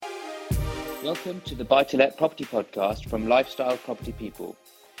Welcome to the Buy to Let Property Podcast from Lifestyle Property People.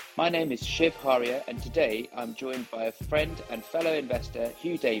 My name is Shiv Haria, and today I'm joined by a friend and fellow investor,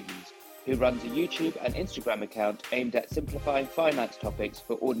 Hugh Davies, who runs a YouTube and Instagram account aimed at simplifying finance topics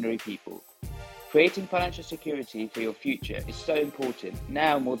for ordinary people. Creating financial security for your future is so important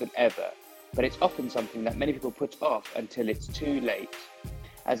now more than ever, but it's often something that many people put off until it's too late.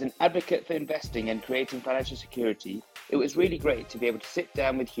 As an advocate for investing and creating financial security, it was really great to be able to sit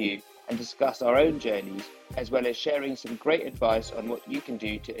down with Hugh and discuss our own journeys, as well as sharing some great advice on what you can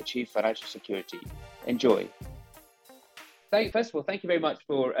do to achieve financial security. Enjoy. First of all, thank you very much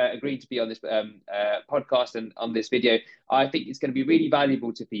for agreeing to be on this podcast and on this video. I think it's going to be really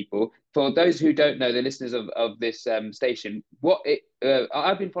valuable to people. For those who don't know, the listeners of this station,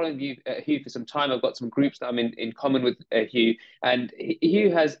 I've been following you, Hugh, for some time. I've got some groups that I'm in common with Hugh, and Hugh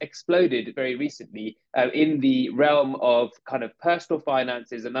has exploded very recently in the realm of kind of personal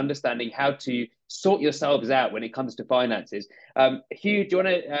finances and understanding how to sort yourselves out when it comes to finances. Hugh, do you want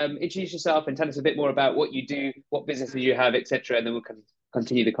to introduce yourself and tell us a bit more about what you do, what businesses you have, etc., and then we'll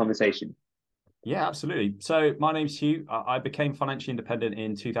continue the conversation. Yeah, absolutely. So my name's Hugh. I became financially independent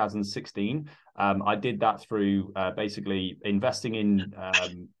in 2016. I did that through basically investing in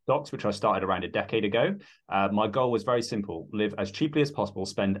stocks, which I started around a decade ago. My goal was very simple: live as cheaply as possible,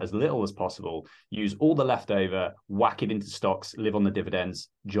 spend as little as possible, use all the leftover, whack it into stocks, live on the dividends,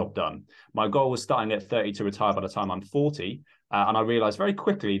 job done. My goal was starting at 30 to retire by the time I'm 40. And I realized very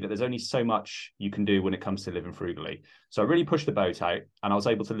quickly that there's only so much you can do when it comes to living frugally. So I really pushed the boat out, and I was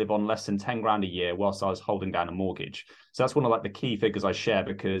able to live on less than 10 grand a year whilst I was holding down a mortgage. So that's one of the key figures I share,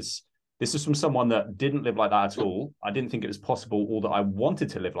 because this is from someone that didn't live like that at all. I didn't think it was possible, or that I wanted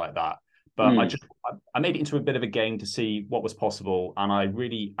to live like that. But I made it into a bit of a game to see what was possible. And I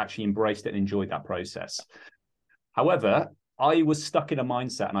really actually embraced it and enjoyed that process. However, I was stuck in a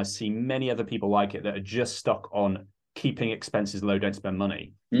mindset, and I see many other people like it, that are just stuck on keeping expenses low, don't spend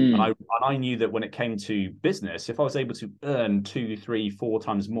money. And I knew that when it came to business, if I was able to earn 2, 3, 4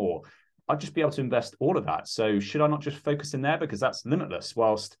 times more, I'd just be able to invest all of that. So should I not just focus in there? Because that's limitless.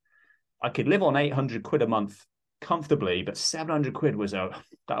 Whilst I could live on 800 quid a month comfortably, but 700 quid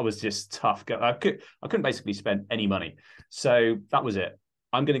that was just tough. I couldn't basically spend any money. So that was it.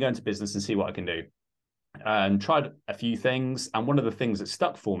 I'm going to go into business and see what I can do. And tried a few things. And one of the things that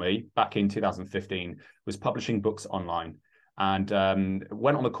stuck for me back in 2015 was publishing books online. And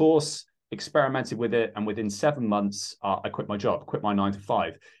went on the course, experimented with it. And within 7 months, I quit my job, quit my 9 to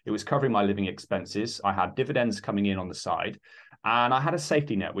 5. It was covering my living expenses. I had dividends coming in on the side, and I had a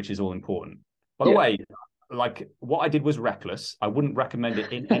safety net, which is all important. By the way, what I did was reckless. I wouldn't recommend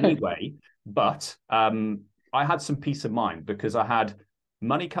it in any way, but I had some peace of mind because I had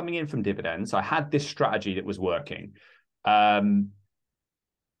money coming in from dividends. I had this strategy that was working. The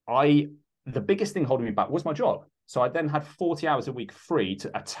biggest thing holding me back was my job. So I then had 40 hours a week free to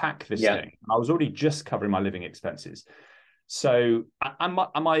attack this thing. I was already just covering my living expenses. So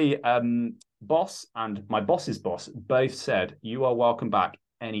my boss and my boss's boss both said, "You are welcome back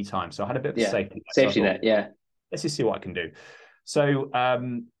anytime." So I had a bit of a safety net. Let's just see what I can do. So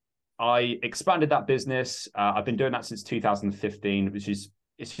I expanded that business. I've been doing that since 2015,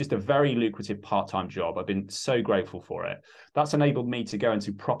 it's just a very lucrative part-time job. I've been so grateful for it. That's enabled me to go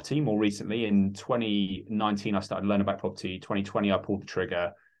into property more recently. In 2019, I started learning about property. 2020, I pulled the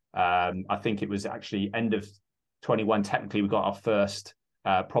trigger. I think it was actually end of 21. Technically, we got our first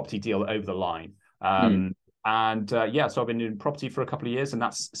property deal over the line. So I've been doing property for a couple of years, and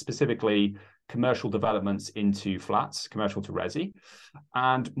that's specifically commercial developments into flats, commercial to resi.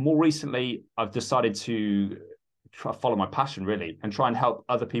 And more recently, I've decided to follow my passion, really, and try and help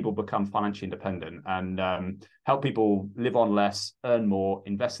other people become financially independent, and help people live on less, earn more,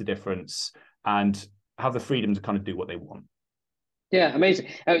 invest the difference, and have the freedom to kind of do what they want. Yeah, amazing.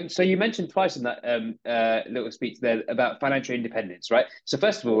 So you mentioned twice in that little speech there about financial independence, right? So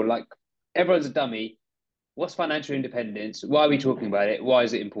first of all, everyone's a dummy. What's financial independence? Why are we talking about it? Why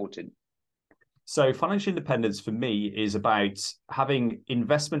is it important? So financial independence for me is about having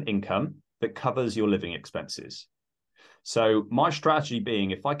investment income that covers your living expenses. So my strategy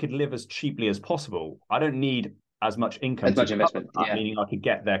being, if I could live as cheaply as possible, I don't need as much income as much investment, meaning I could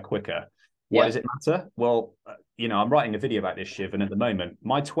get there quicker. Why does it matter? Well, I'm writing a video about this, Shiv, and at the moment,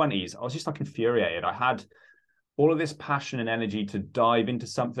 my 20s, I was just infuriated. I had all of this passion and energy to dive into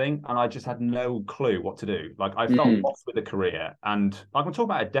something, and I just had no clue what to do. I felt lost with a career, and I'm talking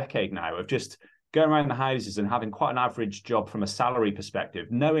about a decade now of just going around the houses and having quite an average job from a salary perspective,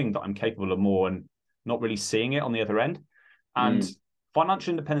 knowing that I'm capable of more and not really seeing it on the other end. And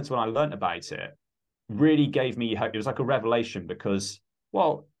financial independence, when I learned about it, really gave me hope. It was like a revelation because,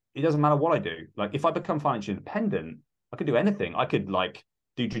 well, it doesn't matter what I do. Like if I become financially independent, I could do anything. I could like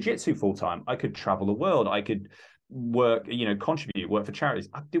do jiu-jitsu full time. I could travel the world. I could work, contribute, work for charities.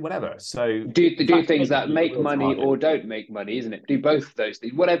 I could do whatever. So Do that's things that basically a make real money target. or don't make money, isn't it? Do both of those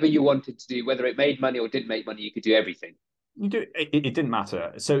things. Whatever you wanted to do, whether it made money or didn't make money, you could do everything. It didn't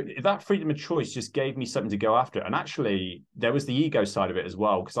matter. So that freedom of choice just gave me something to go after. And actually, there was the ego side of it as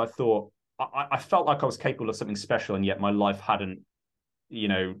well, because I thought I felt like I was capable of something special, and yet my life hadn't,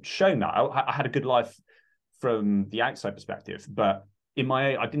 shown that. I had a good life from the outside perspective, but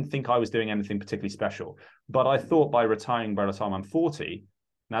I didn't think I was doing anything particularly special. But I thought by retiring by the time I'm 40,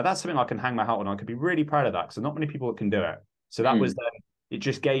 now that's something I can hang my hat on. I could be really proud of that because there's not many people that can do it. So that was then, it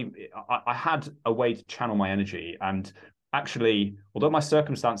just gave, I had a way to channel my energy. And actually, although my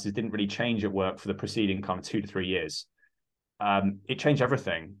circumstances didn't really change at work for the preceding kind of 2 to 3 years, it changed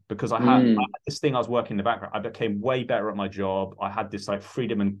everything because I had this thing I was working in the background. I became way better at my job. I had this like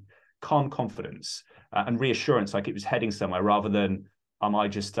freedom and calm confidence and reassurance, like it was heading somewhere rather than am I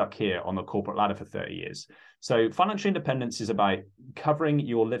just stuck here on the corporate ladder for 30 years. So financial independence is about covering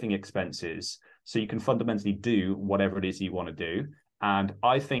your living expenses so you can fundamentally do whatever it is you want to do. And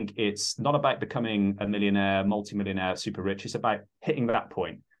I think it's not about becoming a millionaire, multimillionaire, super rich. It's about hitting that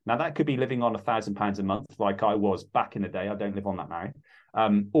point. Now, that could be living on £1,000 a month, like I was back in the day. I don't live on that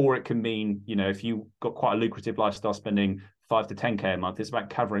now. Or it can mean, if you got quite a lucrative lifestyle, spending 5 to 10K a month, it's about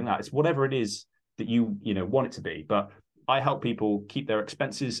covering that. It's whatever it is that you want it to be. But I help people keep their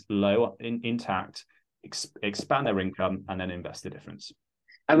expenses low, intact, expand their income, and then invest the difference.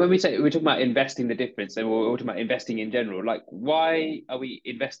 And when we're talking about investing the difference, and we're talking about investing in general, like why are we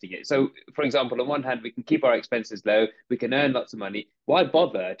investing it? So, for example, on one hand, we can keep our expenses low, we can earn lots of money. Why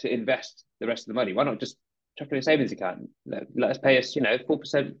bother to invest the rest of the money? Why not just chuck in a savings account? Let us pay us,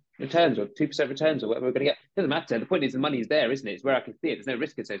 4% returns or 2% returns or whatever we're going to get. It doesn't matter. The point is the money is there, isn't it? It's where I can see it. There's no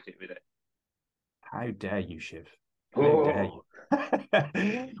risk associated with it. How dare you, Shiv? How dare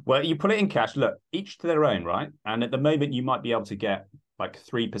you? Well, you put it in cash. Look, each to their own, right? And at the moment, you might be able to get like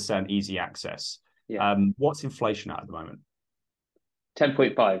 3% easy access. Yeah. What's inflation at the moment?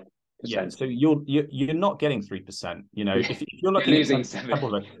 10.5%. Yeah, so you're not getting 3%. If you're looking losing at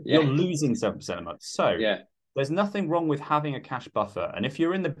 7%, you're losing 7% a month. So yeah, there's nothing wrong with having a cash buffer. And if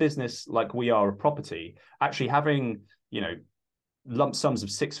you're in the business like we are, a property, actually having lump sums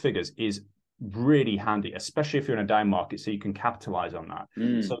of 6 figures is really handy, especially if you're in a down market, so you can capitalize on that.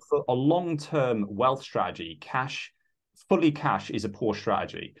 So for a long-term wealth strategy, fully cash is a poor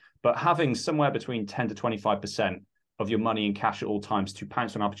strategy, but having somewhere between 10 to 25% of your money in cash at all times to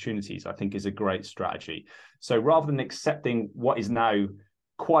pounce on opportunities, I think is a great strategy. So rather than accepting what is now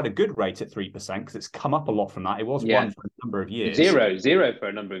quite a good rate at 3%, because it's come up a lot from that, it was 1 for a number of years. Zero for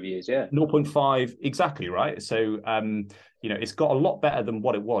a number of years, yeah. 0.5, exactly, right? So, it's got a lot better than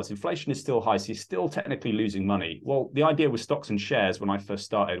what it was. Inflation is still high, so you're still technically losing money. Well, the idea with stocks and shares when I first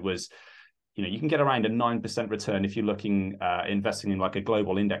started was, you can get around a 9% return if you're looking investing in like a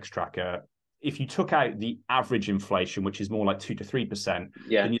global index tracker. If you took out the average inflation, which is more like 2 to 3%,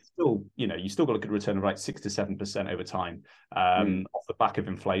 then you still got a good return of like 6 to 7% over time off the back of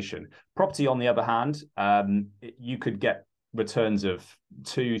inflation. Property, on the other hand, you could get returns of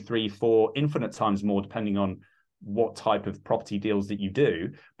 2, 3, 4, infinite times more, depending on what type of property deals that you do,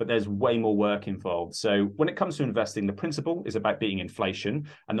 but there's way more work involved. So when it comes to investing, the principle is about beating inflation,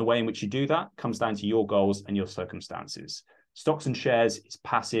 and the way in which you do that comes down to your goals and your circumstances. Stocks and shares, it's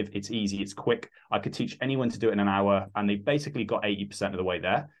passive, it's easy, it's quick. I could teach anyone to do it in an hour, and they've basically got 80% of the way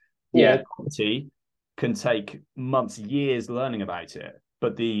there. Yeah. Or property can take months, years learning about it,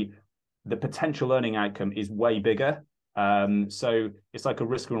 but the potential learning outcome is way bigger. So it's like a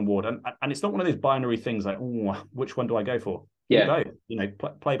risk and reward, and it's not one of those binary things like, oh, which one do I go for? Yeah,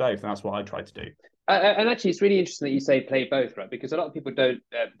 play both, and that's what I try to do. And actually, it's really interesting that you say play both, right? Because a lot of people don't.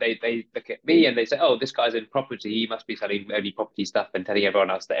 They look at me and they say, "Oh, this guy's in property. He must be selling only property stuff and telling everyone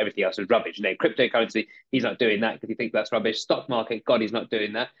else that everything else is rubbish." Cryptocurrency, he's not doing that because he thinks that's rubbish. Stock market, God, he's not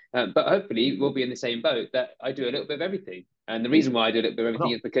doing that. But hopefully, we'll be in the same boat that I do a little bit of everything. And the reason why I do a little bit of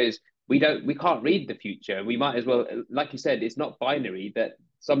everything is because we can't read the future. We might as well, like you said, it's not binary that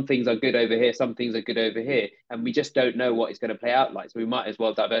some things are good over here, some things are good over here, and we just don't know what it's going to play out like. So we might as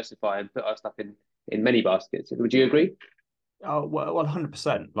well diversify and put our stuff in many baskets. Would you agree? Oh, well,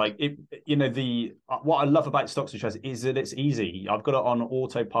 100%. Like what I love about stocks and shares is that it's easy. I've got it on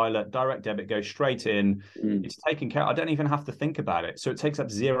autopilot, direct debit goes straight in. It's taken care. I don't even have to think about it. So it takes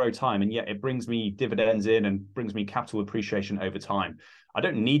up zero time, and yet it brings me dividends in and brings me capital appreciation over time. I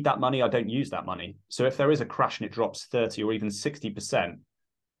don't need that money. I don't use that money. So if there is a crash and it drops 30 or even 60%,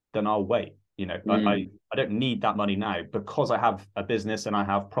 then I'll wait. I don't need that money now because I have a business and I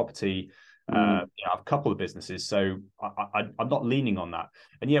have property. I have a couple of businesses, so I'm not leaning on that.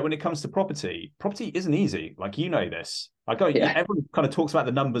 And yet, when it comes to property isn't easy. Like, you know this. Like, everyone kind of talks about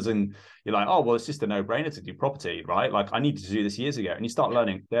the numbers, and you're like, oh, well, it's just a no-brainer to do property, right? Like, I needed to do this years ago. And you start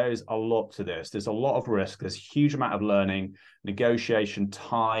learning. There is a lot to this. There's a lot of risk. There's a huge amount of learning, negotiation,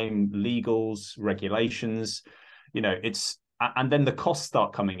 time, legals, regulations. And then the costs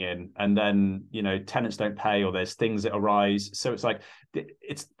start coming in, and then tenants don't pay, or there's things that arise. So it's like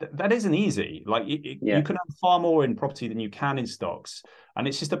that isn't easy. Like, you can earn far more in property than you can in stocks, and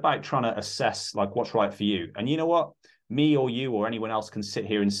it's just about trying to assess like what's right for you. And you know what, me or you or anyone else can sit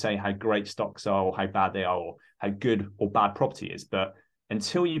here and say how great stocks are, or how bad they are, or how good or bad property is, but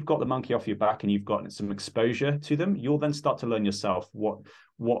until you've got the monkey off your back and you've got some exposure to them, you'll then start to learn yourself what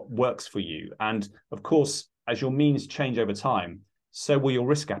works for you. And of course, as your means change over time, so will your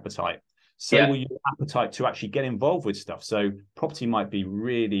risk appetite. So will your appetite to actually get involved with stuff. So property might be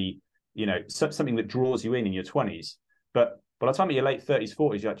really, something that draws you in your 20s. But by the time of your late 30s,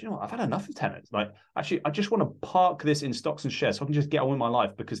 40s, you're like, you know what, I've had enough of tenants. Like, actually, I just want to park this in stocks and shares so I can just get on with my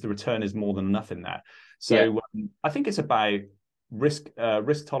life, because the return is more than enough in there. So I think it's about risk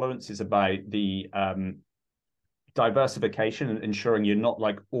tolerance. Is about the diversification and ensuring you're not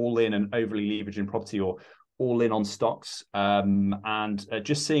like all in and overly leveraging property, or all in on stocks, and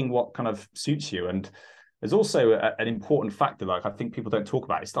just seeing what kind of suits you. And there's also an important factor, like, I think people don't talk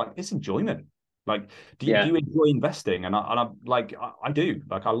about. It's enjoyment. Like, do you enjoy investing? And I do.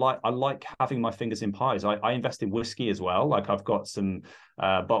 Like, I like having my fingers in pies. I invest in whiskey as well. Like, I've got some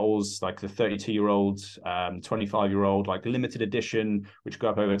bottles, like the 32-year-old, 25-year-old, like limited edition, which go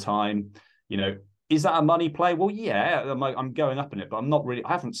up over time. Is that a money play? Well, yeah, I'm going up in it, but I'm not really.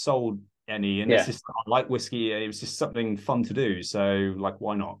 I haven't sold any, and it's just, I like whiskey. It was just something fun to do. So, like,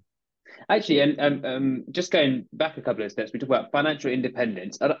 why not? Actually, and just going back a couple of steps, we talk about financial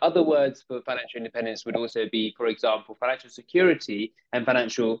independence. Other words for financial independence would also be, for example, financial security and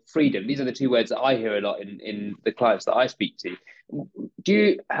financial freedom. These are the two words that I hear a lot in the clients that I speak to. Do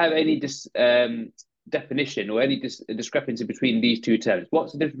you have any definition or any discrepancy between these two terms?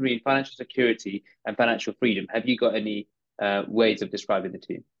 What's the difference between financial security and financial freedom? Have you got any ways of describing the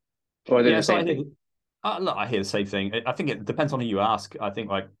two? Or are they the same thing? Look, I hear the same thing. I think it depends on who you ask. I think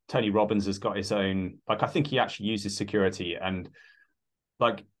like Tony Robbins has got his own, like, I think he actually uses security, and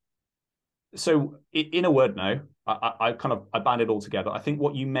like, so in a word, no, I band it all together. I think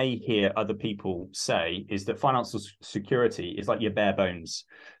what you may hear other people say is that financial security is like your bare bones.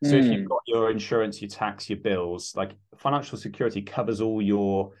 So if you've got your insurance, your tax, your bills, like, financial security covers all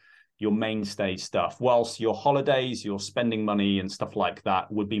your mainstay stuff, whilst your holidays, your spending money and stuff like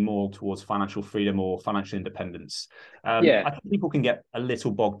that would be more towards financial freedom or financial independence. I think people can get a little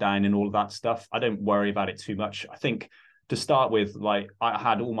bogged down in all of that stuff. I don't worry about it too much. I think, to start with, like, I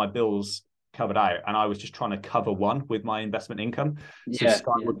had all my bills covered out, and I was just trying to cover one with my investment income. So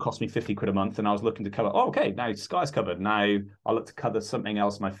Sky would cost me 50 quid a month, and I was looking to cover, okay, now Sky's covered. Now I'll look to cover something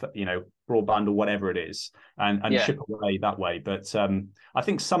else, my broadband or whatever it is, and chip away that way. But I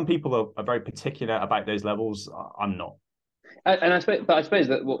think some people are very particular about those levels. I'm not. And I suppose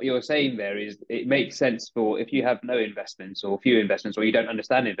that what you're saying there is, it makes sense for, if you have no investments or few investments, or you don't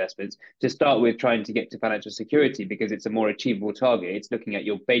understand investments, to start with trying to get to financial security, because it's a more achievable target. It's looking at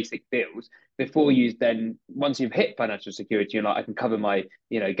your basic bills before you then, once you've hit financial security, you're like, I can cover my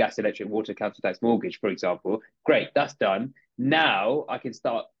gas, electric, water, council tax, mortgage, for example. Great, that's done. Now I can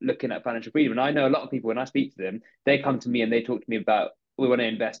start looking at financial freedom. And I know a lot of people, when I speak to them, they come to me and they talk to me about, we want to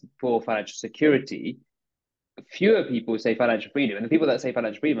invest for financial security. Fewer people say financial freedom, and the people that say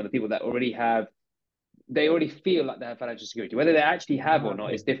financial freedom are the people that already feel like they have financial security. Whether they actually have or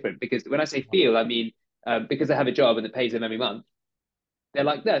not is different, because when I say feel, I mean because they have a job and it pays them every month, they're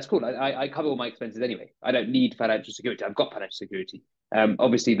like, that's cool, I cover all my expenses anyway, I don't need financial security, I've got financial security.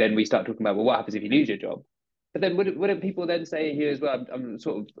 Obviously then we start talking about, well, what happens if you lose your job? But then wouldn't people then say here as well, I'm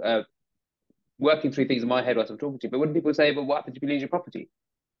sort of working through things in my head whilst I'm talking to you, but wouldn't people say, well, what happens if you lose your property?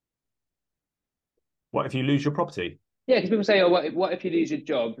 What if you lose your property? Yeah, because people say, oh, what if you lose your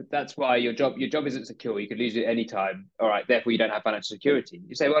job? That's why your job isn't secure. You could lose it any time. All right, therefore you don't have financial security.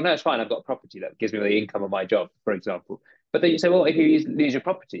 You say, well, no, it's fine. I've got a property that gives me the income of my job, for example. But then you say, well, if you lose your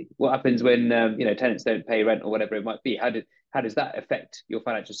property, what happens when tenants don't pay rent or whatever it might be? How does that affect your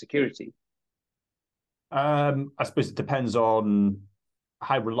financial security? I suppose it depends on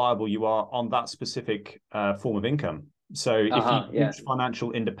how reliable you are on that specific form of income. So if you reach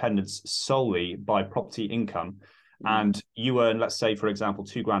financial independence solely by property income, and you earn, let's say, for example,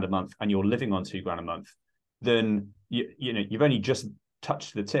 £2,000 a month, and you're living on £2,000 a month, then you've only just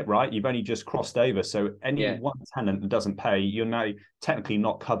touched the tip, right? You've only just crossed over. So any one tenant that doesn't pay, you're now technically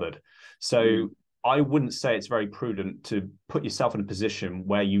not covered. So I wouldn't say it's very prudent to put yourself in a position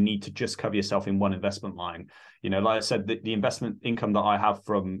where you need to just cover yourself in one investment line. Like I said, the investment income that I have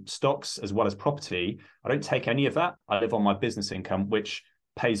from stocks as well as property, I don't take any of that. I live on my business income, which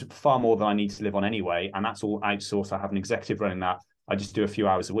pays far more than I need to live on anyway. And that's all outsourced. I have an executive running that. I just do a few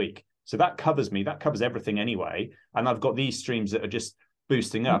hours a week. So that covers me. That covers everything anyway. And I've got these streams that are just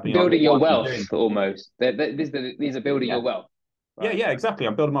boosting up. Building your wealth almost. These are building your wealth. Right? Yeah, exactly.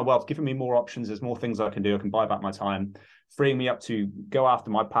 I'm building my wealth, giving me more options. There's more things I can do. I can buy back my time, freeing me up to go after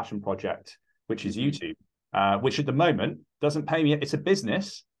my passion project, which is YouTube, which at the moment doesn't pay me. It's a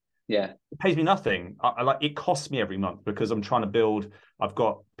business. Yeah. It pays me nothing. It costs me every month because I'm trying to build. I've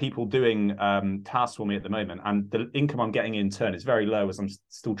got people doing tasks for me at the moment, and the income I'm getting in turn is very low as I'm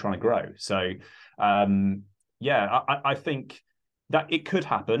still trying to grow. So, I think that it could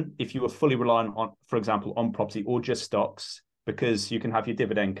happen if you were fully reliant on, for example, on property or just stocks, because you can have your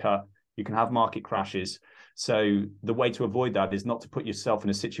dividend cut, you can have market crashes. So the way to avoid that is not to put yourself in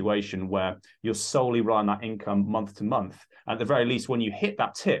a situation where you're solely relying on that income month to month. At the very least, when you hit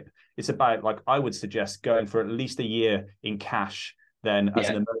that tip, it's about, like I would suggest, going for at least a year in cash, then as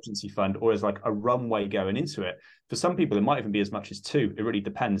an emergency fund or as like a runway going into it. For some people, it might even be as much as 2. It really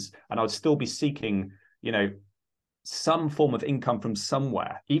depends. And I would still be seeking, some form of income from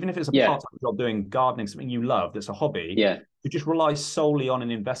somewhere, even if it's a part-time job doing gardening, something you love, that's a hobby. You just rely solely on an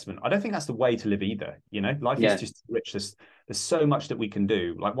investment. I don't think that's the way to live either. Life is just rich. There's so much that we can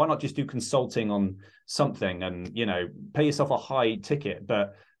do. Like, why not just do consulting on something and, pay yourself a high ticket,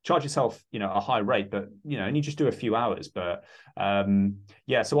 but charge yourself, a high rate, but, and you just do a few hours. But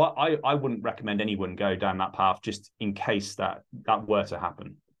so I wouldn't recommend anyone go down that path just in case that were to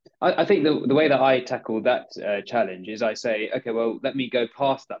happen. I think the way that I tackle that challenge is I say, okay, well, let me go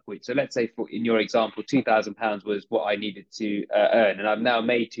past that point. So let's say in your example, £2,000 was what I needed to earn, and I've now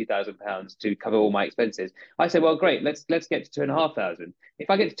made £2,000 to cover all my expenses. I say, well, great, let's get to 2,500. If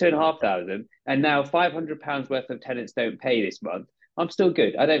I get to 2,500 and now £500 worth of tenants don't pay this month, I'm still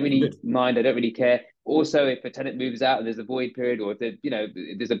good. I don't really mind. I don't really care. Also, if a tenant moves out and there's a void period, or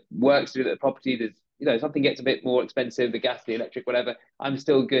if there's a work to do at the property, there's something gets a bit more expensive, the gas, the electric, whatever, I'm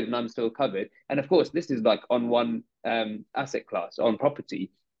still good and I'm still covered. And of course, this is like on one asset class, on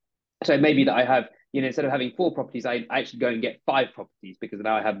property. So maybe that I have, instead of having 4 properties, I actually go and get 5 properties because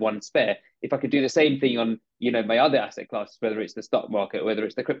now I have 1 spare. If I could do the same thing on, my other asset classes, whether it's the stock market, whether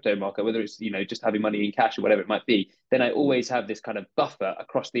it's the crypto market, whether it's, just having money in cash or whatever it might be, then I always have this kind of buffer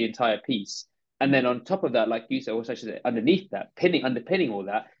across the entire piece. And then on top of that, like you said, also underneath that, underpinning all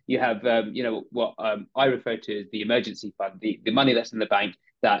that, you have, what I refer to as the emergency fund, the money that's in the bank,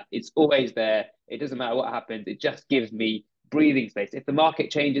 that it's always there. It doesn't matter what happens. It just gives me breathing space. If the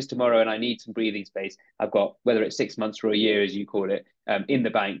market changes tomorrow and I need some breathing space, I've got, whether it's 6 months or a year, as you call it, in the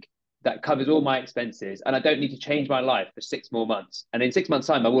bank, that covers all my expenses. And I don't need to change my life for 6 more months. And in 6 months'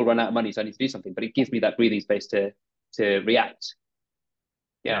 time, I will run out of money, so I need to do something. But it gives me that breathing space to react.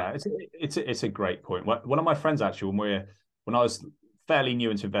 Yeah, it's a great point. One of my friends, actually, when I was fairly new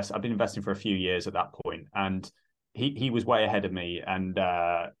into invest, I've been investing for a few years at that point, and he was way ahead of me, and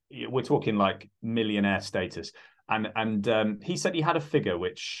we're talking like millionaire status. And he said he had a figure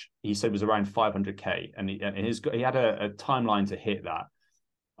which he said was around 500k, and he had a timeline to hit that.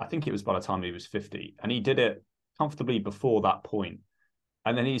 I think it was by the time he was 50, and he did it comfortably before that point.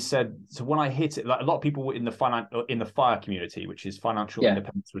 And then he said, so when I hit it, like a lot of people in the FIRE community, which is financial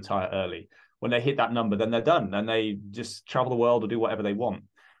independence, retire early. When they hit that number, then they're done, and they just travel the world or do whatever they want.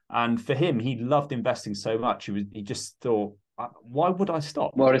 And for him, he loved investing so much. He just thought, why would I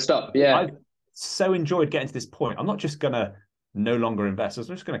stop? Why would I stop? Yeah. I so enjoyed getting to this point. I'm not just going to no longer invest. I'm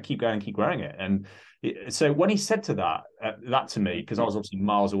just going to keep going and keep growing it. And so when he said that to me, because I was obviously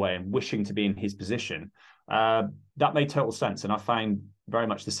miles away and wishing to be in his position, that made total sense. And I found very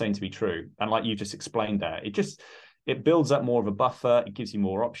much the same to be true. And like you just explained there, it builds up more of a buffer. It gives you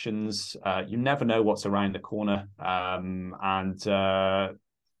more options. You never know what's around the corner. I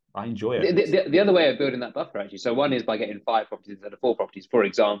enjoy it. The other way of building that buffer, actually, so one is by getting 5 properties instead of 4 properties, for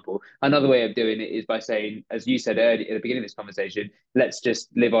example. Another way of doing it is by saying, as you said earlier at the beginning of this conversation, let's just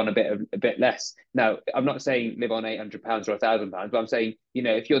live on a bit less. Now, I'm not saying live on £800 or £1,000, but I'm saying,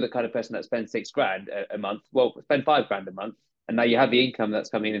 if you're the kind of person that spends £6,000 a month, well, spend £5,000 a month. And now you have the income that's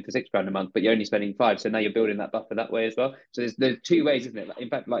coming in for £6,000 a month, but you're only spending 5. So now you're building that buffer that way as well. So there's 2 ways, isn't it? In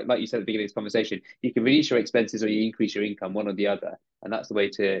fact, like you said at the beginning of this conversation, you can reduce your expenses or you increase your income, one or the other. And that's the way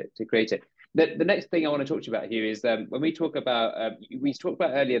to create it. The next thing I want to talk to you about here is when we talk about, we talked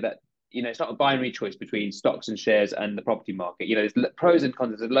about earlier that it's not a binary choice between stocks and shares and the property market. There's pros and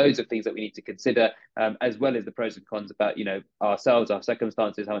cons. There's loads of things that we need to consider, as well as the pros and cons about, ourselves, our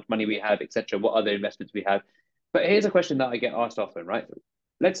circumstances, how much money we have, etc., what other investments we have. But here's a question that I get asked often, right?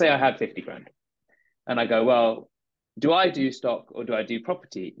 Let's say I had 50 grand and I go, well, do I do stock or do I do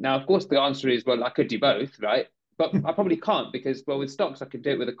property? Now, of course, the answer is, well, I could do both, right? But I probably can't because, well, with stocks, I could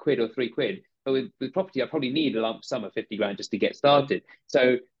do it with a quid or 3 quid. But with property, I probably need a lump sum of 50 grand just to get started.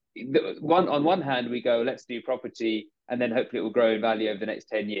 So on one hand, we go, let's do property and then hopefully it will grow in value over the next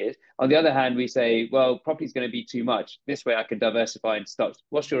 10 years. On the other hand, we say, well, property is going to be too much. This way I can diversify in stocks.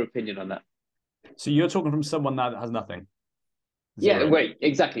 What's your opinion on that? So you're talking from someone now that has nothing. Yeah, wait,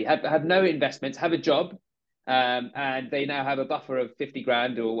 exactly. Have no investments, have a job, and they now have a buffer of 50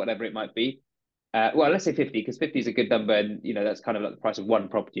 grand or whatever it might be. Well, let's say 50 because 50 is a good number, and that's kind of like the price of one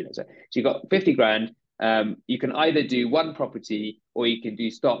property. So you've got 50 grand. You can either do one property or you can do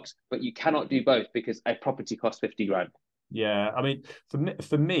stocks, but you cannot do both because a property costs 50 grand. Yeah, I mean,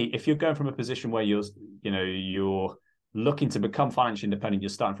 for me, if you're going from a position where you're looking to become financially independent, you're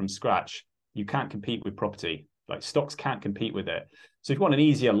starting from scratch, you can't compete with property. Like stocks can't compete with it. So if you want an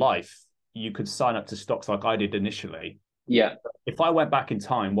easier life, you could sign up to stocks like I did initially. Yeah. If I went back in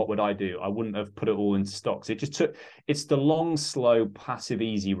time, what would I do? I wouldn't have put it all into stocks. It's the long, slow, passive,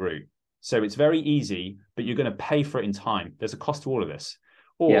 easy route. So it's very easy, but you're going to pay for it in time. There's a cost to all of this.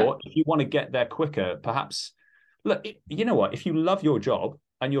 Or if you want to get there quicker, perhaps, look, you know what? If you love your job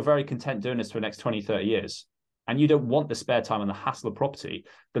and you're very content doing this for the next 20, 30 years, and you don't want the spare time and the hassle of property,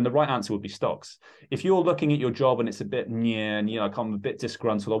 then the right answer would be stocks. If you're looking at your job and it's a bit and I'm a bit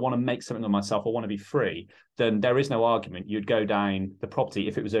disgruntled, I want to make something of myself, I want to be free, then there is no argument. You'd go down the property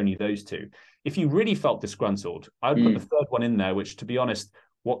if it was only those two. If you really felt disgruntled, I would put the third one in there, which, to be honest,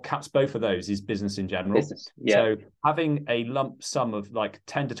 what caps both of those is business in general. So having a lump sum of like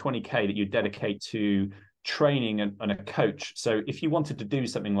 10 to 20K that you dedicate to training and a coach. So if you wanted to do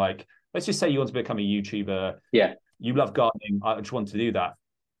something like, let's just say you want to become a YouTuber. Yeah. You love gardening. I just want to do that.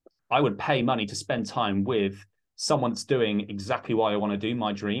 I would pay money to spend time with someone that's doing exactly what I want to do,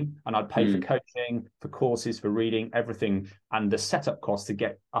 my dream. And I'd pay for coaching, for courses, for reading, everything, and the setup costs to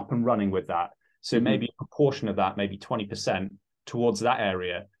get up and running with that. So maybe a proportion of that, maybe 20% towards that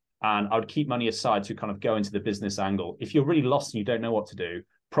area. And I would keep money aside to kind of go into the business angle. If you're really lost and you don't know what to do,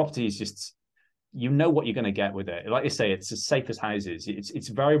 property is just, you know what you're going to get with it. Like you say, it's as safe as houses. It's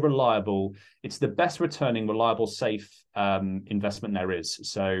very reliable. It's the best returning, reliable, safe investment there is.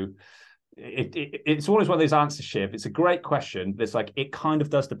 So it's always one of those answers, Shiv. It's a great question. But it's like, it kind of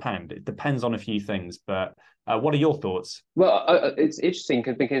does depend. It depends on a few things. But what are your thoughts? Well, it's interesting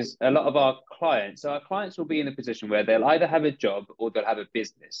because a lot of our clients will be in a position where they'll either have a job or they'll have a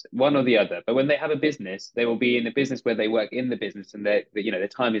business, one or the other. But when they have a business, they will be in a business where they work in the business and their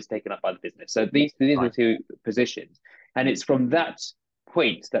time is taken up by the business. So these are the two positions. And it's from that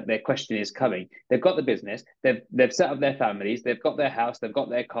point that their question is coming. They've got the business, they've set up their families, they've got their house, they've got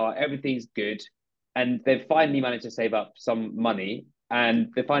their car, everything's good. And they've finally managed to save up some money and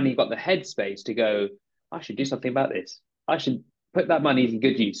they finally got the headspace to go, I should do something about this. I should put that money in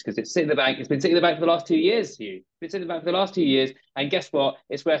good use because it's sitting in the bank. It's been sitting in the bank for the last 2 years, Hugh. It's been sitting in the bank for the last 2 years. And guess what?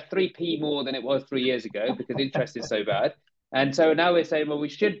 It's worth 3p more than it was 3 years ago because interest is so bad. And so now we're saying, well, we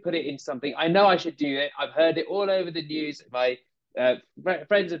should put it in something. I know I should do it. I've heard it all over the news. My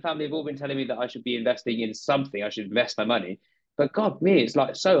friends and family have all been telling me that I should be investing in something. I should invest my money. But God, me, it's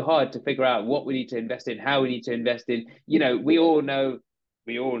like so hard to figure out what we need to invest in, how we need to invest in. We all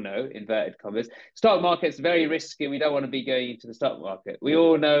know, inverted commas, stock market's very risky. We don't want to be going into the stock market. We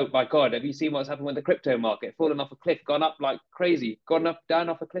all know, my God, have you seen what's happened with the crypto market? Fallen off a cliff, gone up like crazy, gone up, down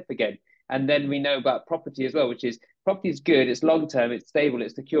off a cliff again. And then we know about property as well, which is property is good. It's long-term, it's stable,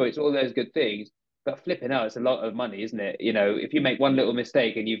 it's secure, it's all those good things. But flipping out, it's a lot of money, isn't it? If you make one little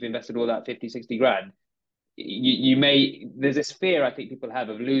mistake and you've invested all that 50, 60 grand, there's this fear I think people have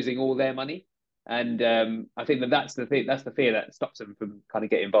of losing all their money. And I think that's the fear that stops them from kind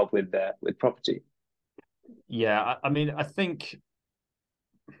of getting involved with property. Yeah, I mean, I think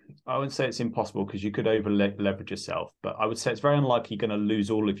I wouldn't say it's impossible because you could over leverage yourself, but I would say it's very unlikely you're going to lose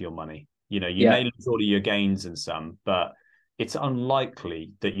all of your money. You may lose all of your gains and some, but it's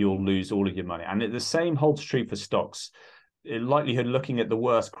unlikely that you'll lose all of your money. And the same holds true for stocks. In likelihood, looking at the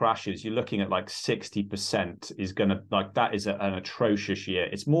worst crashes, you're looking at like 60% is going to, like, that is an atrocious year.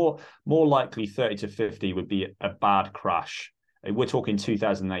 It's more likely 30 to 50 would be a bad crash. We're talking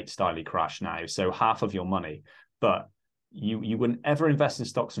 2008 style crash now, so half of your money. But you wouldn't ever invest in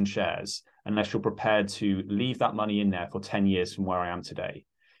stocks and shares unless you're prepared to leave that money in there for 10 years from where I am today.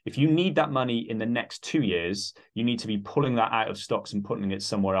 If you need that money in the next 2 years, you need to be pulling that out of stocks and putting it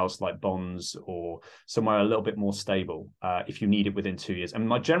somewhere else like bonds or somewhere a little bit more stable if you need it within 2 years. And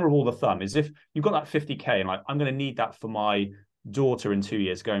my general rule of thumb is if you've got that 50K and like, I'm going to need that for my daughter in 2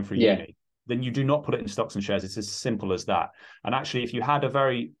 years going through uni, then you do not put it in stocks and shares. It's as simple as that. And actually, if you had a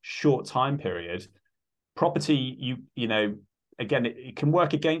very short time period, property, you know, again, it can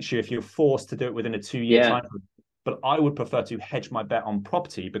work against you if you're forced to do it within a 2 year time period. But I would prefer to hedge my bet on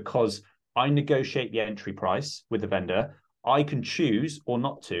property because I negotiate the entry price with the vendor. I can choose or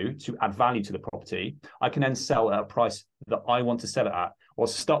not to add value to the property. I can then sell at a price that I want to sell it at. Or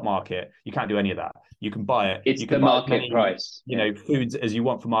stock market, you can't do any of that. You can buy it. It's you can the buy market price. You know, foods as you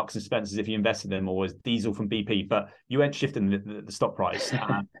want from Marks and Spencers if you invest in them, or as diesel from BP. But you ain't shifting the stock price.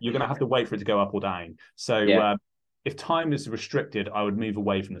 And you're going to have to wait for it to go up or down. So if time is restricted, I would move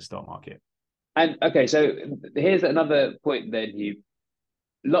away from the stock market. And okay, so here's another point then, Hugh.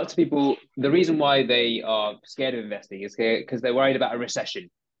 Lots of people, the reason why they are scared of investing is because they're worried about a recession.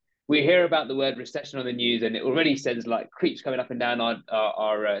 We hear about the word recession on the news, and it already sends like creeps coming up and down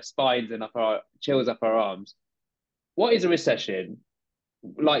our spines and up our chills up our arms. What is a recession?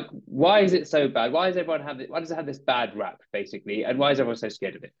 Like, why is it so bad? Why does everyone have why does it have this bad rap, basically? And why is everyone so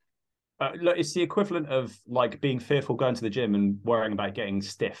scared of it? Look, it's the equivalent of like being fearful going to the gym and worrying about getting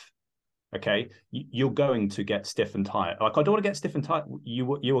stiff. Okay, you're going to get stiff and tired. Like, I don't want to get stiff and tired.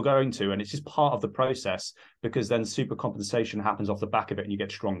 You are going to, and it's just part of the process because then super compensation happens off the back of it, and you get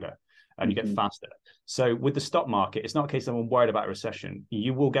stronger and you get faster. So with the stock market, it's not a case of I'm worried about a recession.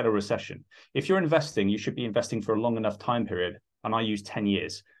 You will get a recession. If you're investing, you should be investing for a long enough time period, and I use 10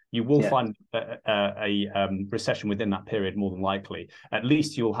 years. You will find a recession within that period more than likely. At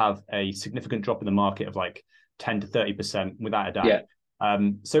least you'll have a significant drop in the market of like 10 to 30% without a doubt. Yeah.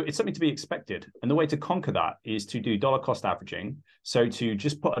 So it's something to be expected. And the way to conquer that is to do dollar cost averaging. So to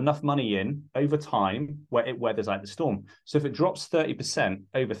just put enough money in over time where it weathers out the storm. So if it drops 30%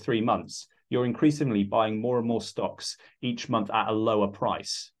 over 3 months, you're increasingly buying more and more stocks each month at a lower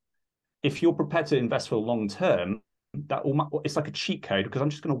price. If you're prepared to invest for the long term, it's like a cheat code because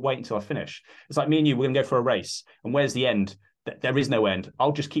I'm just going to wait until I finish. It's like me and you, we're going to go for a race. And where's the end? There is no end.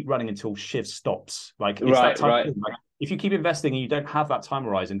 I'll just keep running until Shiv stops. Like, it's that type of thing. Like, if you keep investing and you don't have that time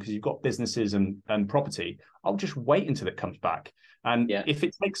horizon because you've got businesses and property, I'll just wait until it comes back. And if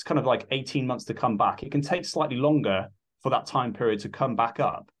it takes kind of like 18 months to come back, it can take slightly longer for that time period to come back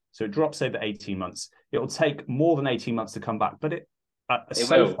up. So it drops over 18 months. It'll take more than 18 months to come back, but it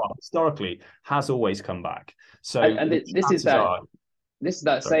so far historically has always come back. So this is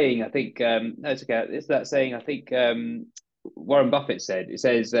that saying, I think, no, it's okay. This is that saying, I think Warren Buffett said. It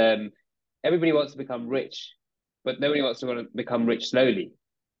says, everybody wants to become rich, but nobody wants to become rich slowly.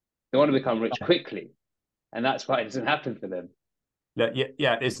 They want to become rich quickly. And that's why it doesn't happen for them.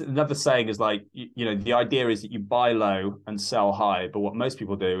 Yeah. It's another saying is like, you know, the idea is that you buy low and sell high, but what most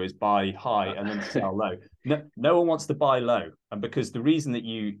people do is buy high and then sell low. No one wants to buy low. And because the reason that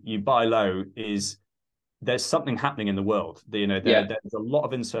you buy low is there's something happening in the world. You know, there's a lot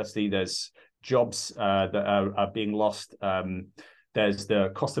of uncertainty. There's jobs that are being lost. There's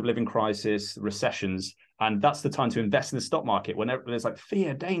the cost of living crisis, recessions, and that's the time to invest in the stock market whenever there's like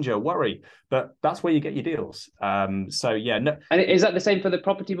fear, danger, worry. But that's where you get your deals. So yeah. No. And is that the same for the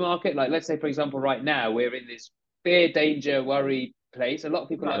property market? Like, let's say, for example, right now we're in this fear, danger, worry place. A lot of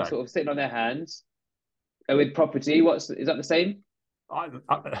people are sort of sitting on their hands with property. Is that the same?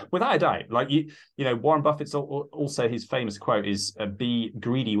 Without a doubt, like you know, Warren Buffett's also his famous quote is "Be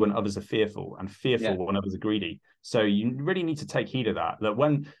greedy when others are fearful, and fearful when others are greedy." So you really need to take heed of that. That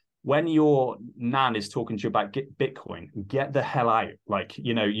when your nan is talking to you about Bitcoin, get the hell out. Like,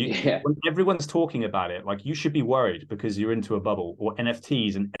 you know, when everyone's talking about it, like, you should be worried because you're into a bubble, or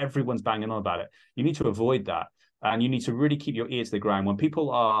NFTs and everyone's banging on about it. You need to avoid that, and you need to really keep your ear to the ground when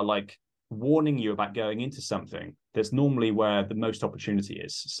people are like warning you about going into something. That's normally where the most opportunity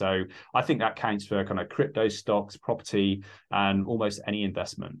is. So I think that counts for kind of crypto stocks, property, and almost any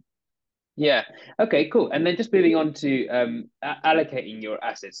investment. Yeah. Okay, cool. And then just moving on to allocating your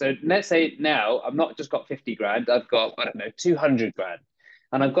assets. So let's say now I've not just got 50 grand, I've got, I don't know, 200 grand,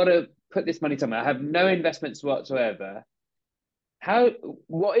 and I've got to put this money somewhere. I have no investments whatsoever.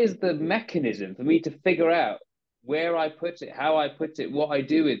 What is the mechanism for me to figure out where I put it, how I put it, what I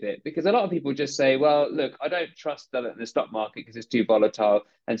do with it? Because a lot of people just say, well, look, I don't trust the stock market because it's too volatile,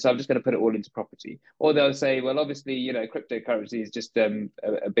 and so I'm just going to put it all into property. Or they'll say, well, obviously, you know, cryptocurrency is just a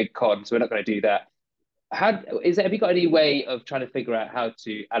big con, so we're not going to do that. Have you got any way of trying to figure out how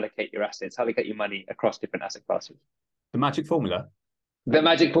to allocate your assets, how to get your money across different asset classes? The magic formula? The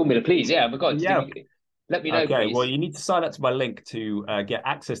magic formula, please. Yeah, my God. Yeah. Let me know, Okay, well, please. you need to sign up to my link to get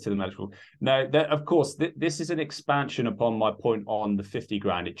access to the medical. No, of course, this is an expansion upon my point on the 50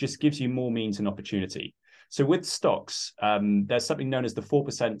 grand. It just gives you more means and opportunity. So with stocks, there's something known as the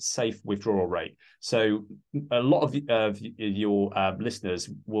 4% safe withdrawal rate. So a lot of your listeners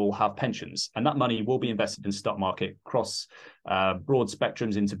will have pensions, and that money will be invested in stock market across broad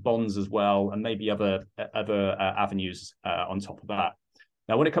spectrums into bonds as well, and maybe other avenues on top of that.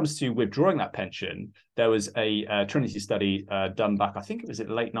 Now, when it comes to withdrawing that pension, there was a Trinity study done back, I think it was in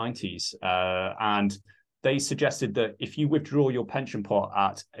the late 90s, and they suggested that if you withdraw your pension pot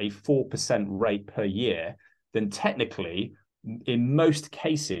at a 4% rate per year, then technically, in most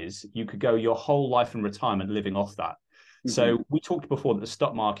cases, you could go your whole life in retirement living off that. Mm-hmm. So we talked before that the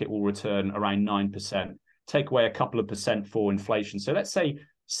stock market will return around 9%, take away a couple of percent for inflation. So let's say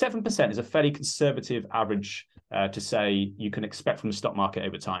 7% is a fairly conservative average to say you can expect from the stock market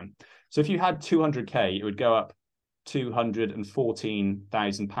over time. So if you had 200K, it would go up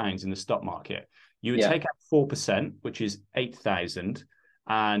 £214,000 in the stock market. You would take out 4%, which is 8,000,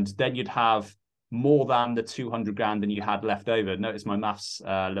 and then you'd have more than the 200 grand than you had left over. Notice my maths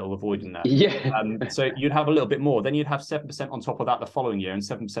a little avoiding that. Yeah. So you'd have a little bit more. Then you'd have 7% on top of that the following year and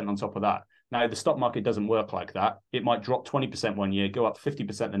 7% on top of that. Now, the stock market doesn't work like that. It might drop 20% one year, go up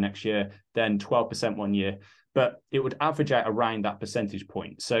 50% the next year, then 12% one year, but it would average out around that percentage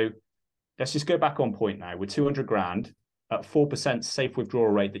point. So let's just go back on point now. With 200 grand at 4% safe withdrawal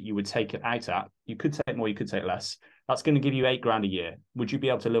rate that you would take it out at, you could take more, you could take less. That's going to give you 8 grand a year. Would you be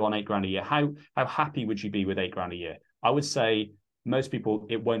able to live on 8 grand a year? How happy would you be with 8 grand a year? I would say most people,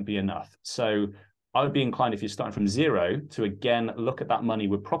 it won't be enough. So I would be inclined, if you're starting from zero, to again look at that money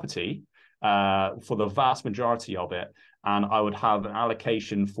with property for the vast majority of it. And I would have an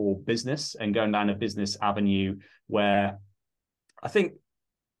allocation for business and going down a business avenue where I think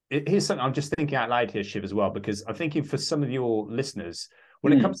here's something I'm just thinking out loud here, Shiv, as well, because I'm thinking for some of your listeners,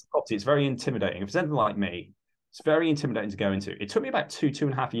 when it comes to property, it's very intimidating. If it's anything like me, it's very intimidating to go into. It took me about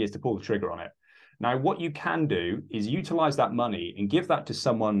 2.5 years to pull the trigger on it. Now, what you can do is utilize that money and give that to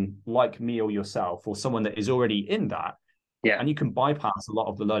someone like me or yourself, or someone that is already in that. Yeah. And you can bypass a lot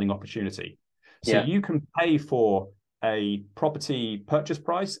of the learning opportunity. So you can pay for a property purchase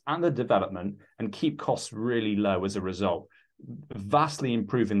price and the development and keep costs really low as a result, vastly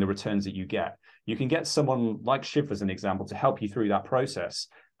improving the returns that you get. You can get someone like Shiv, as an example, to help you through that process.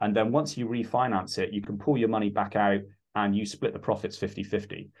 And then once you refinance it, you can pull your money back out and you split the profits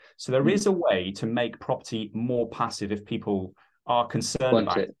 50-50. So there is a way to make property more passive if people are concerned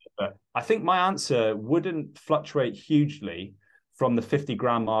about it. But I think my answer wouldn't fluctuate hugely from the 50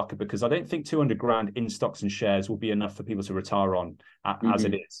 grand marker, because I don't think 200 grand in stocks and shares will be enough for people to retire on as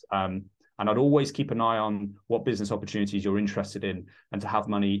it is. And I'd always keep an eye on what business opportunities you're interested in and to have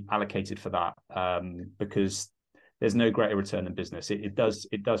money allocated for that, because there's no greater return than business. It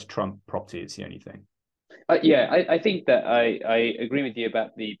does trump property. It's the only thing. I think that I agree with you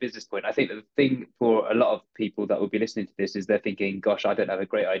about the business point. I think that the thing for a lot of people that will be listening to this is they're thinking, gosh, I don't have a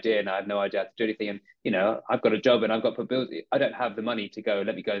great idea and I have no idea how to do anything. And, I've got a job and I've got to put bills. I don't have the money to go,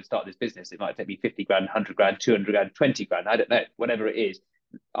 let me go and start this business. It might take me 50 grand, 100 grand, 200 grand, 20 grand. I don't know, whatever it is.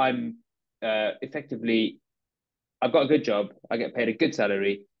 I'm effectively, I've got a good job. I get paid a good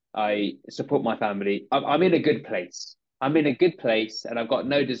salary. I support my family. I'm in a good place. I'm in a good place and I've got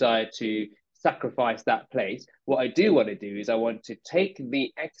no desire to sacrifice that place. What I do want to do is I want to take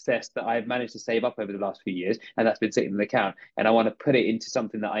the excess that I've managed to save up over the last few years, and that's been sitting in the account, and I want to put it into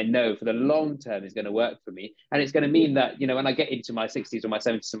something that I know for the long term is going to work for me. And it's going to mean that, when I get into my 60s or my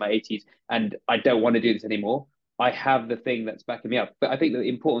 70s or my 80s and I don't want to do this anymore, I have the thing that's backing me up. But I think the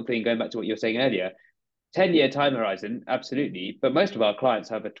important thing, going back to what you were saying earlier, 10-year time horizon, absolutely. But most of our clients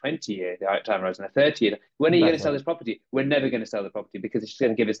have a 20-year time horizon, a 30-year. When are you going to sell this property? We're never going to sell the property because it's just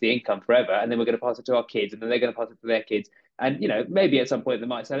going to give us the income forever. And then we're going to pass it to our kids, and then they're going to pass it to their kids. And, maybe at some point they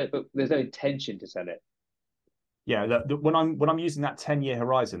might sell it, but there's no intention to sell it. Yeah, when I'm using that 10-year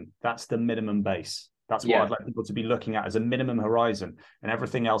horizon, that's the minimum base. That's what I'd like people to be looking at as a minimum horizon, and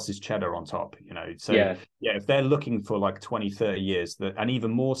everything else is cheddar on top, So if they're looking for like 20, 30 years, and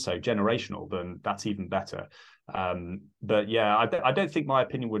even more so generational, then that's even better. But I don't think my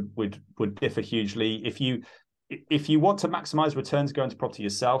opinion would differ hugely. If you want to maximize returns, go into property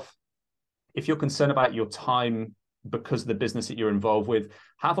yourself. If you're concerned about your time because of the business that you're involved with,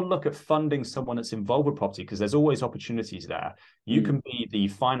 have a look at funding someone that's involved with property, because there's always opportunities there. You can be the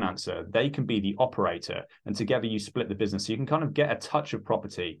financer, they can be the operator, and together you split the business. So you can kind of get a touch of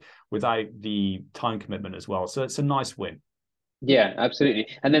property without the time commitment as well. So it's a nice win. Yeah, absolutely.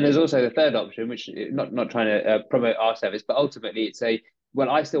 And then there's also the third option, which not trying to promote our service, but ultimately it's well,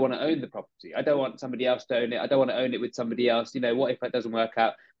 I still want to own the property. I don't want somebody else to own it. I don't want to own it with somebody else. What if that doesn't work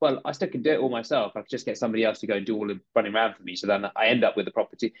out? Well, I still can do it all myself. I could just get somebody else to go and do all the running around for me. So then I end up with the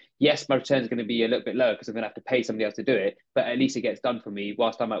property. Yes, my return is going to be a little bit lower because I'm going to have to pay somebody else to do it, but at least it gets done for me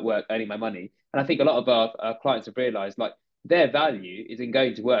whilst I'm at work earning my money. And I think a lot of our clients have realized like their value is in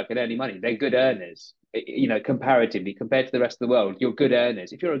going to work and earning money. They're good earners. Comparatively compared to the rest of the world, you're good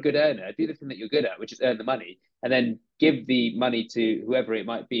earners. If you're a good earner, do the thing that you're good at, which is earn the money, and then give the money to whoever it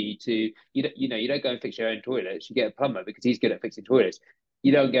might be. You don't go and fix your own toilets. You get a plumber because he's good at fixing toilets.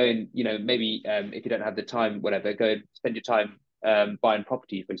 You don't go and maybe if you don't have the time, whatever, go and spend your time buying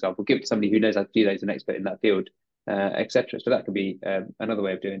property, for example. Give it to somebody who knows how to do that, is an expert in that field, etc. So that could be another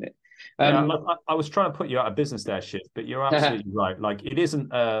way of doing it. Yeah, I was trying to put you out of business there, Shiv, but you're absolutely right. Like, it isn't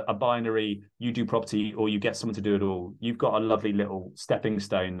a binary, you do property or you get someone to do it all. You've got a lovely little stepping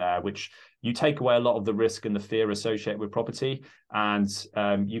stone there, which you take away a lot of the risk and the fear associated with property. And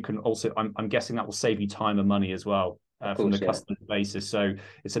you can also, I'm guessing that will save you time and money as well from the customer basis. So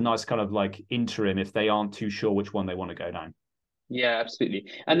it's a nice kind of like interim if they aren't too sure which one they want to go down. Yeah,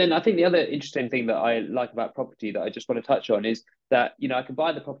 absolutely. And then I think the other interesting thing that I like about property that I just want to touch on is that, I can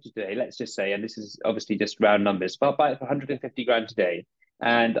buy the property today, let's just say, and this is obviously just round numbers, but I'll buy it for 150 grand today.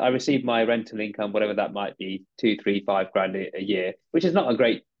 And I receive my rental income, whatever that might be, 2, 3, 5 grand a year, which is not a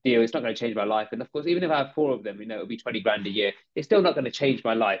great deal. It's not going to change my life. And of course, even if I have 4 of them, it'll be 20 grand a year. It's still not going to change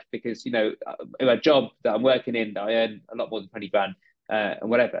my life because, in a job that I'm working in, I earn a lot more than 20 grand and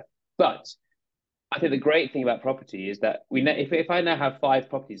whatever. But I think the great thing about property is that if I now have 5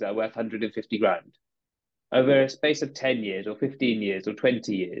 properties that are worth 150 grand over a space of 10 years or 15 years or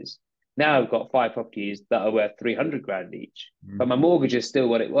 20 years, now I've got 5 properties that are worth 300 grand each, but my mortgage is still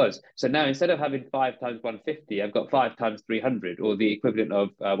what it was. So now instead of having 5 times 150, I've got 5 times 300, or the equivalent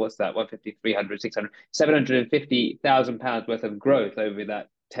of what's that? 150, 300, 600, 750,000 pounds worth of growth over that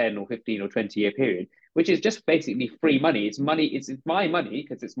 10 or 15 or 20-year period, which is just basically free money. It's money. It's my money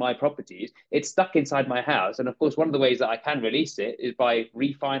because it's my properties. It's stuck inside my house. And of course, one of the ways that I can release it is by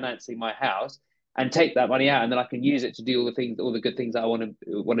refinancing my house and take that money out, and then I can use it to do all the good things that I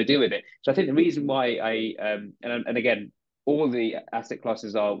want to do with it. So I think the reason why and again, all the asset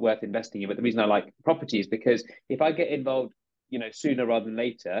classes are worth investing in, but the reason I like property is because if I get involved, sooner rather than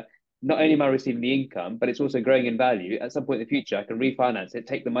later, not only am I receiving the income, but it's also growing in value. At some point in the future, I can refinance it,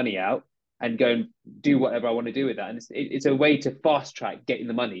 take the money out, and go and do whatever I want to do with that. And it's a way to fast track getting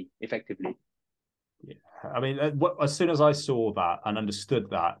the money effectively. Yeah, I mean, as soon as I saw that and understood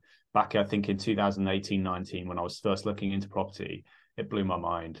that back, I think in 2018, 19, when I was first looking into property, it blew my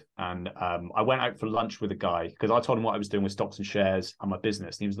mind. And I went out for lunch with a guy because I told him what I was doing with stocks and shares and my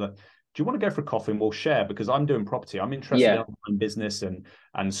business. And he was like, do you want to go for a coffee and we'll share? Because I'm doing property. I'm interested in business and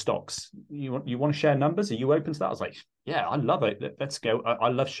stocks. You want to share numbers? Are you open to that? I was like, yeah, I love it. Let's go. I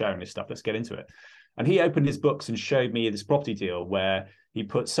love sharing this stuff. Let's get into it. And he opened his books and showed me this property deal where he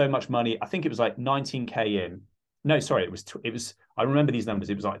put so much money. I think it was like 19K in. No, sorry, it was. I remember these numbers.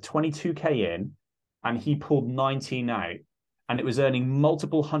 It was like 22K in, and he pulled 19 out, and it was earning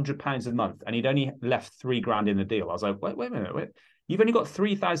multiple £100 a month, and he'd only left 3 grand in the deal. I was like, wait a minute, you've only got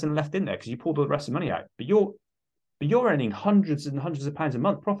 3,000 left in there because you pulled all the rest of the money out, but you're earning hundreds and hundreds of pounds a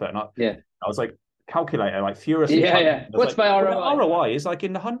month profit. And I was like, calculator, like furiously. Yeah. What's my ROI? Well, ROI is like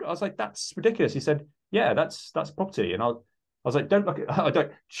in the 100. I was like, that's ridiculous. He said, yeah, that's property. And I was like, I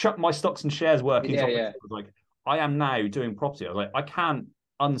don't shut my stocks and shares working. I was like, I am now doing property. I was like, I can't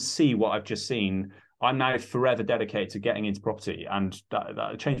unsee what I've just seen. I'm now forever dedicated to getting into property, and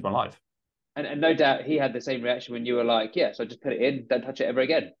that changed my life. And no doubt he had the same reaction when you were like, yeah, so just put it in, don't touch it ever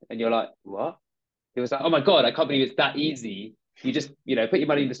again. And you're like, what? He was like, oh my God, I can't believe it's that easy. You just, put your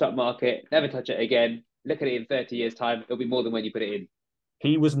money in the stock market, never touch it again. Look at it in 30 years' time. It'll be more than when you put it in.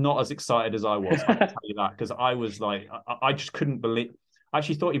 He was not as excited as I was, I can tell you that, because I was like, I just couldn't believe. I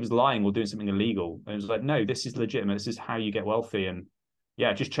actually thought he was lying or doing something illegal. And it was like, no, this is legitimate. This is how you get wealthy. And yeah,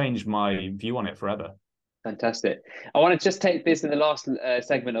 it just changed my view on it forever. Fantastic. I want to just take this in the last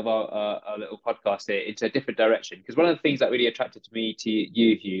segment of our little podcast here into a different direction, because one of the things that really attracted me to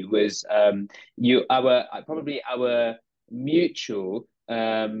you, Hugh, was our mutual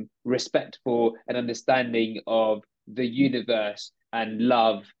respect for and understanding of the universe and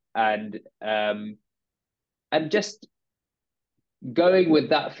love and just going with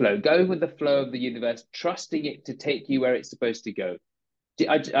that flow, going with the flow of the universe, trusting it to take you where it's supposed to go.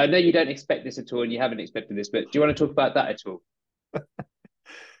 I know you don't expect this at all, and you haven't expected this, but do you want to talk about that at all?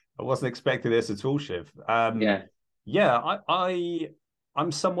 I wasn't expecting this at all, Shiv. I'm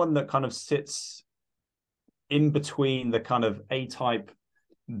someone that kind of sits in between the kind of A-type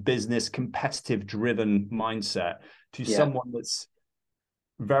business, competitive driven mindset to someone that's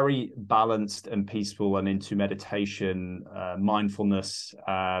very balanced and peaceful and into meditation, mindfulness.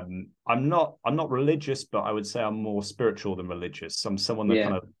 I'm not religious, but I would say I'm more spiritual than religious. I'm someone that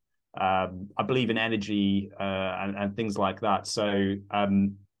kind of I believe in energy and things like that. So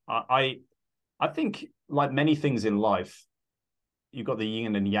I think, like many things in life, you've got the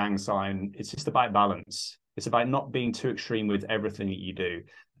yin and yang sign. It's just about balance. It's about not being too extreme with everything that you do.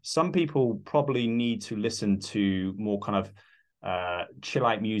 Some people probably need to listen to more kind of chill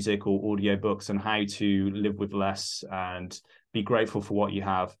out music or audiobooks and how to live with less and be grateful for what you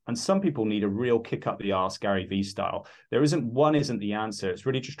have. And some people need a real kick up the arse, Gary Vee style. There isn't the answer. It's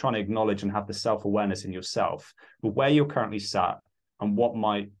really just trying to acknowledge and have the self-awareness in yourself, but where you're currently sat and what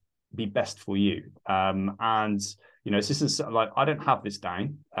might be best for you. And this isn't like, I don't have this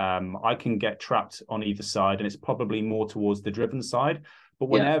down. I can get trapped on either side, and it's probably more towards the driven side. But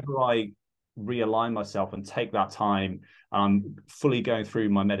whenever I realign myself and take that time, fully going through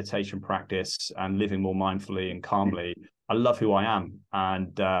my meditation practice and living more mindfully and calmly, I love who I am.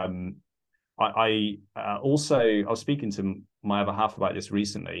 And I was speaking to my other half about this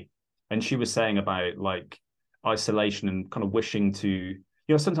recently, and she was saying about like isolation and kind of wishing to,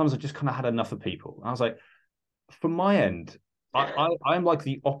 sometimes I just kind of had enough of people. And I was like, from my end, I'm like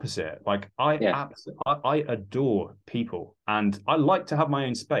the opposite. Like I adore people, and I like to have my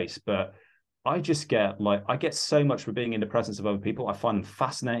own space, but I just get so much for being in the presence of other people. I find them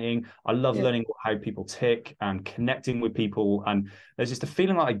fascinating. I love learning how people tick and connecting with people. And there's just a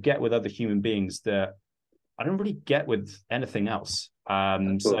feeling that I get with other human beings that I don't really get with anything else. So I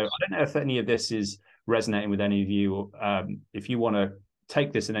don't know if any of this is resonating with any of you. If you want to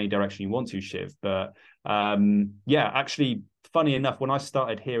take this in any direction you want to, Shiv. But actually, funny enough, when I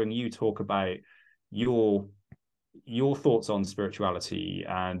started hearing you talk about your thoughts on spirituality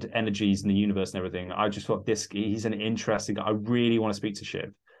and energies in the universe and everything, I just thought he's an interesting guy. I really want to speak to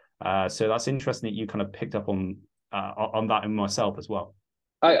Shiv. So that's interesting that you kind of picked up on that in myself as well.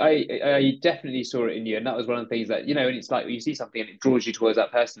 I definitely saw it in you, and that was one of the things that, and it's like you see something and it draws you towards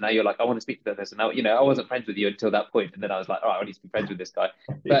that person. Now you're like, I want to speak to that person. Now, I wasn't friends with you until that point, and then I was like, all right, I need to be friends with this guy.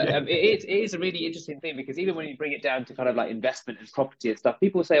 But it is a really interesting thing, because even when you bring it down to kind of like investment and property and stuff,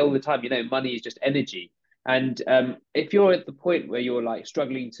 people say all the time, money is just energy. And if you're at the point where you're like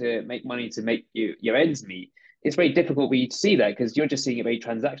struggling to make money to make your ends meet, it's very difficult for you to see that, because you're just seeing it very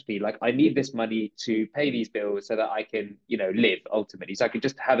transactionally. Like, I need this money to pay these bills so that I can, live ultimately. So I can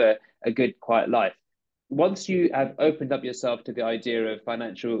just have a good, quiet life. Once you have opened up yourself to the idea of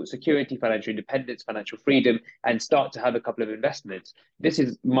financial security, financial independence, financial freedom, and start to have a couple of investments, this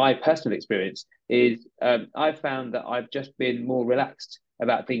is my personal experience, is I've found that I've just been more relaxed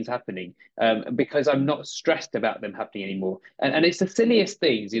about things happening, because I'm not stressed about them happening anymore. And it's the silliest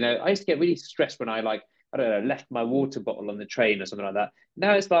things, I used to get really stressed when I left my water bottle on the train or something like that.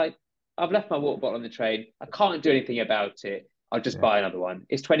 Now it's like, I've left my water bottle on the train. I can't do anything about it. I'll just buy another one.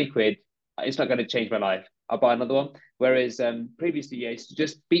 It's 20 quid. It's not going to change my life. I'll buy another one. Whereas previously, I used to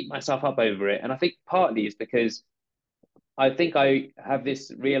just beat myself up over it. And I think partly is because I think I have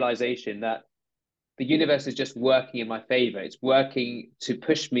this realization that the universe is just working in my favor. It's working to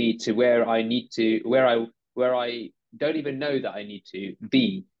push me to where I need to, where I don't even know that I need to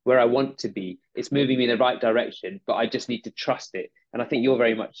be, where I want to be. It's moving me in the right direction, but I just need to trust it. And I think you're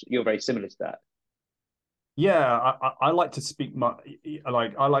very similar to that. Yeah, I like to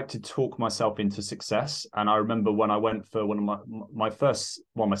I like to talk myself into success. And I remember when I went for one of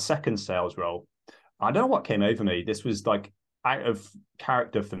my second sales role, I don't know what came over me. This was like out of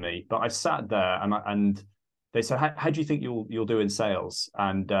character for me, but I sat there and they said, how do you think you'll do in sales?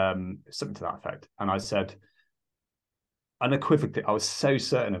 And something to that effect. And I said, unequivocally, I was so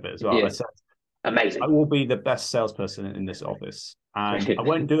certain of it as well. Yeah. I said, amazing, I will be the best salesperson in this office, and I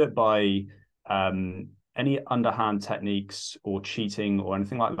won't do it by any underhand techniques or cheating or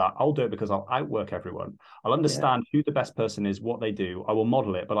anything like that. I'll do it because I'll outwork everyone. I'll understand who the best person is, what they do. I will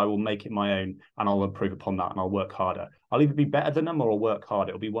model it, but I will make it my own, and I'll improve upon that, and I'll work harder. I'll either be better than them or I'll work hard.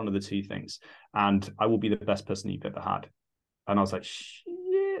 It'll be one of the two things, and I will be the best person you've ever had. And I was like,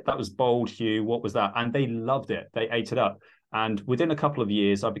 shit, that was bold, Hugh. What was that? And they loved it. They ate it up. And within a couple of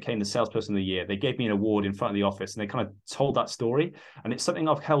years, I became the salesperson of the year. They gave me an award in front of the office, and they kind of told that story. And it's something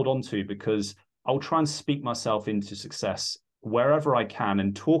I've held on to, because I'll try and speak myself into success wherever I can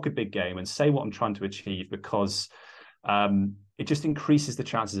and talk a big game and say what I'm trying to achieve, because it just increases the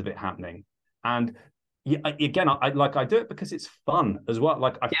chances of it happening. And again, I do it because it's fun as well.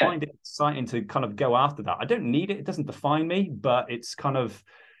 Like, I find it exciting to kind of go after that. I don't need it. It doesn't define me, but it's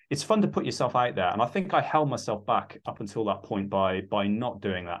fun to put yourself out there. And I think I held myself back up until that point by not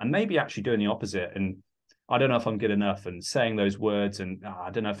doing that, and maybe actually doing the opposite. And I don't know if I'm good enough, and saying those words and I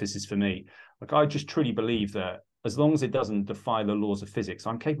don't know if this is for me. Like, I just truly believe that as long as it doesn't defy the laws of physics,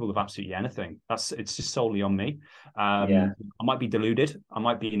 I'm capable of absolutely anything. It's just solely on me. Yeah. I might be deluded. I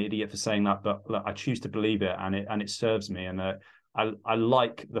might be an idiot for saying that, but look, I choose to believe it, and it serves me. And I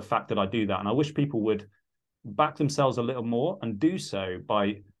like the fact that I do that. And I wish people would back themselves a little more and do so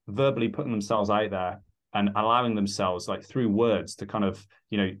by verbally putting themselves out there and allowing themselves, like, through words, to kind of,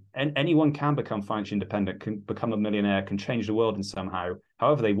 anyone can become financially independent, can become a millionaire, can change the world in somehow,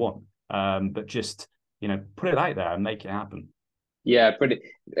 however they want. But just, put it out there and make it happen. Yeah, brilliant.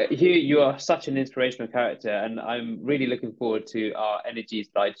 Hugh, you are such an inspirational character, and I'm really looking forward to our energy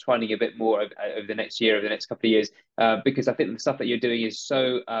slides twining a bit more over the next year, over the next couple of years, because I think the stuff that you're doing is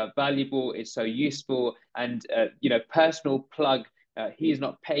so valuable, it's so useful, and personal plug. He is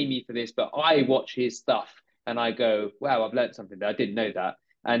not paying me for this, but I watch his stuff and I go, wow, I've learned something that I didn't know that.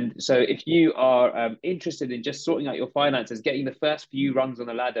 And so, if you are interested in just sorting out your finances, getting the first few rungs on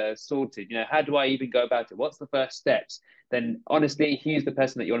the ladder sorted, how do I even go about it? What's the first steps? Then honestly, Hugh's the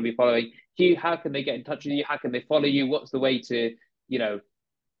person that you want to be following. Hugh, how can they get in touch with you? How can they follow you? What's the way to,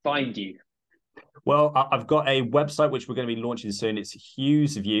 find you? Well, I've got a website which we're going to be launching soon. It's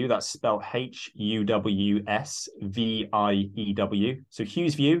HughesView. That's spelled HUWSVIEW. So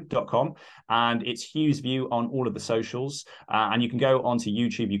HughesView.com. And it's HughesView on all of the socials. And you can go onto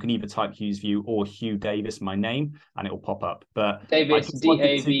YouTube. You can either type HughesView or Hugh Davis, my name, and it will pop up. But Davis,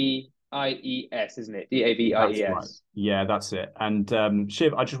 DAVIES, isn't it? DAVIES. That's right. Yeah, that's it. And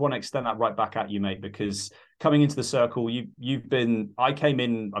Shiv, I just want to extend that right back at you, mate, because coming into the circle, I've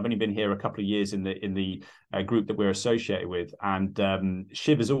only been here a couple of years in the group that we're associated with. And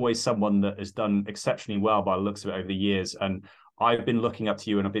Shiv is always someone that has done exceptionally well by the looks of it over the years. And I've been looking up to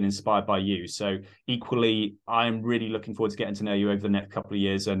you and I've been inspired by you. So equally, I'm really looking forward to getting to know you over the next couple of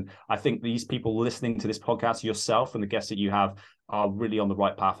years. And I think these people listening to this podcast, yourself and the guests that you have, are really on the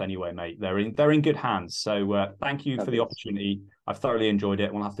right path anyway, mate. They're in good hands. So thank you for the opportunity. I've thoroughly enjoyed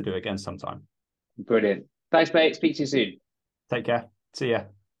it. We'll have to do it again sometime. Brilliant. Thanks, mate. Speak to you soon. Take care. See ya.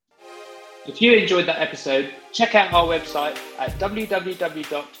 If you enjoyed that episode, check out our website at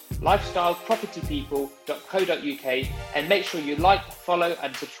www.lifestylepropertypeople.co.uk and make sure you like, follow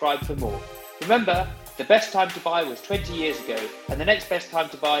and subscribe for more. Remember, the best time to buy was 20 years ago and the next best time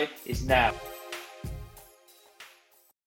to buy is now.